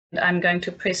I'm going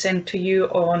to present to you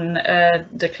on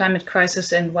the climate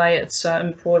crisis and why it's so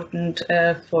important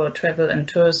for travel and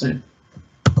tourism.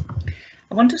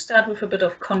 I want to start with a bit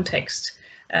of context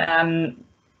and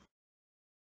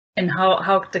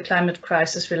how the climate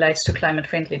crisis relates to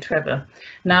climate-friendly travel.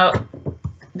 Now,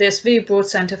 there's very broad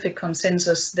scientific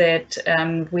consensus that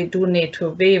we do need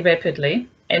to very rapidly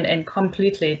and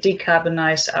completely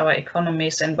decarbonize our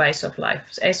economies and ways of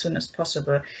life as soon as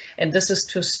possible. And this is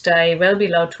to stay well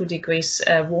below 2 degrees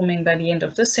warming by the end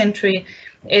of this century,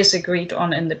 as agreed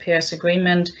on in the Paris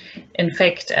Agreement. In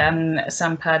fact,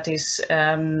 some parties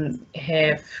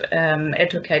have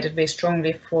advocated very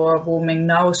strongly for warming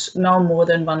now more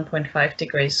than 1.5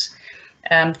 degrees.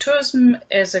 Tourism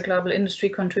as a global industry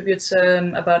contributes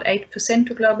about 8%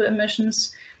 to global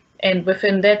emissions. And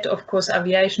within that, of course,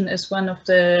 aviation is one of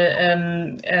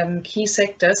the key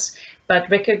sectors, but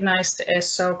recognized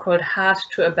as so-called hard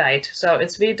to abate. So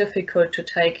it's very difficult to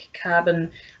take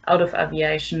carbon out of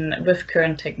aviation with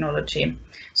current technology.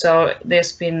 So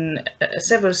there's been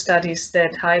several studies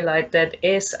that highlight that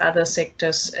as other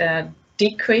sectors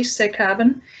decrease their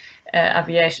carbon,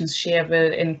 aviation's share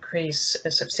will increase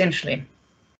substantially.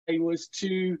 It was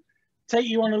to take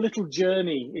you on a little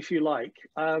journey, if you like.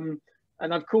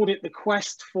 And I've called it the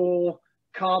quest for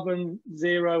carbon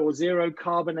zero or zero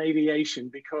carbon aviation,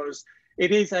 because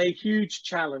it is a huge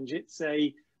challenge. It's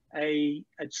a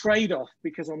trade-off,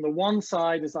 because on the one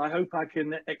side, as I hope I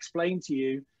can explain to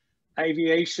you,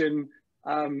 aviation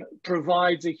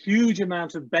provides a huge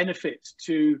amount of benefit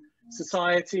to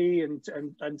society and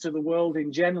to the world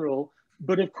in general.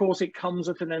 But of course, it comes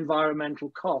at an environmental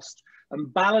cost.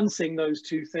 And balancing those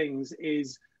two things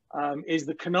is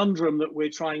the conundrum that we're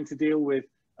trying to deal with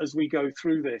as we go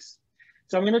through this.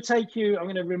 So I'm going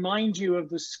to remind you of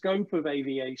the scope of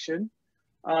aviation,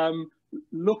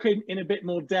 look in a bit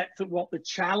more depth at what the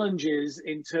challenge is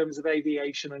in terms of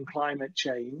aviation and climate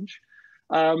change,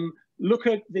 look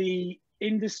at the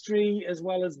industry as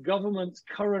well as government's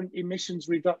current emissions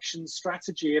reduction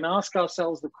strategy, and ask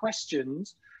ourselves the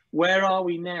questions: where are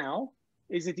we now?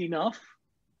 Is it enough?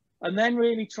 And then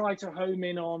really try to home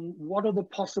in on what are the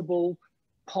possible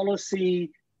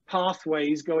policy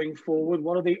pathways going forward,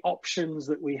 what are the options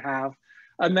that we have,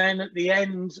 and then at the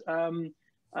end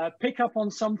pick up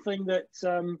on something that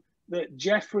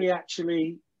Jeffrey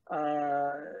actually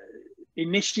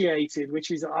initiated,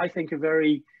 which is, I think, a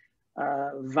very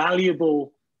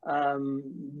valuable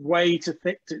way to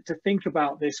think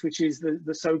about this, which is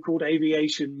the so-called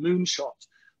aviation moonshot,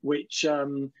 which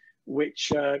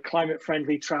Climate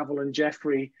Friendly Travel and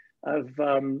Jeffrey have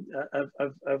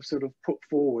sort of put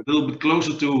forward. A little bit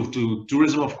closer to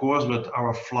tourism, of course, but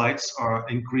our flights are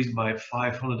increased by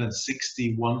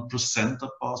 561% the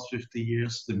past 50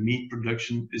 years. The meat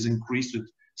production is increased with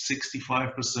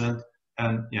 65%,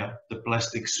 and yeah, the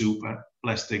plastic soup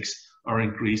plastics are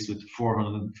increased with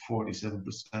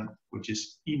 447%, which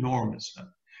is enormous.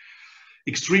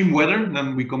 Extreme weather,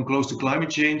 then we come close to climate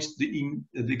change. The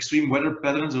extreme weather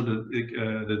patterns, or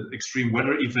the extreme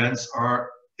weather events,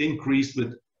 are increased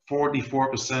with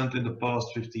 44% in the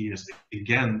past 50 years.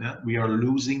 Again, we are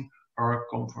losing our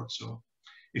comfort zone.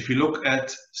 If you look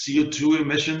at CO2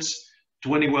 emissions,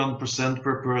 21%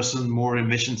 per person more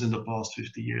emissions in the past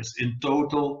 50 years. In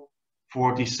total,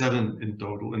 47 in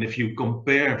total. And if you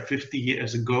compare 50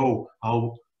 years ago,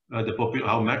 how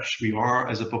much we are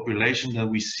as a population, then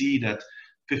we see that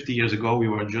 50 years ago we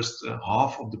were just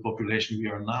half of the population we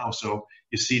are now. So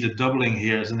you see the doubling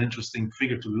here is an interesting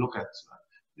figure to look at,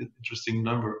 interesting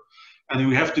number. And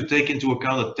we have to take into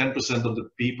account that 10% of the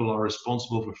people are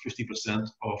responsible for 50%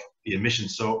 of the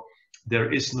emissions. So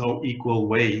there is no equal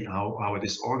way how it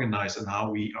is organized and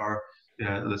how we are,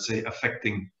 let's say,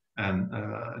 affecting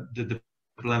the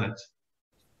planet.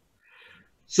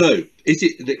 So, is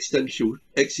it an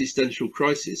existential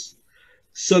crisis?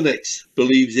 Sunex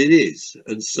believes it is,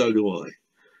 and so do I.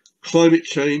 Climate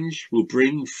change will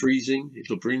bring freezing,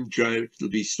 it'll bring drought, it'll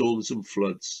be storms and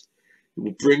floods. It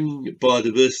will bring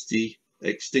biodiversity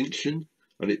extinction,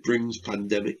 and it brings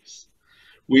pandemics.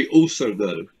 We also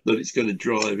know that it's going to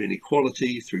drive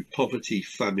inequality through poverty,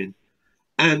 famine,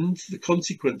 and the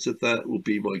consequence of that will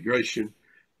be migration,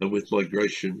 and with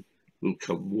migration will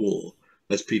come war,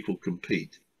 as people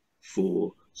compete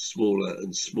for smaller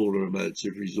and smaller amounts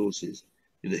of resources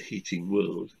in a heating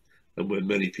world, and where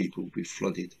many people will be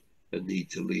flooded and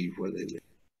need to leave where they live.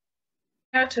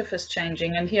 Narrative is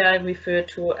changing, and here I refer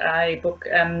to a book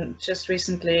just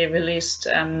recently released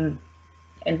and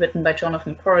written by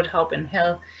Jonathan Porritt, Hope in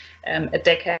Hell, a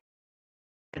decade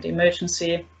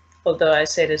emergency, although I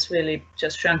said it's really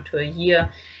just shrunk to a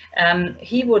year.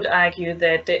 He would argue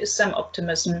that there is some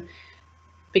optimism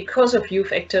because of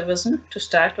youth activism to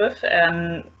start with,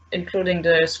 including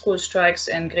the school strikes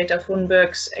and Greta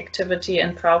Thunberg's activity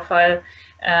and profile,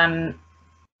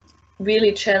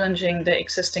 really challenging the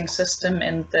existing system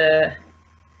and the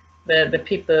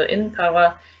people in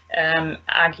power,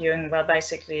 arguing, well,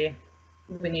 basically,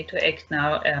 we need to act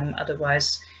now,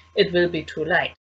 otherwise it will be too late.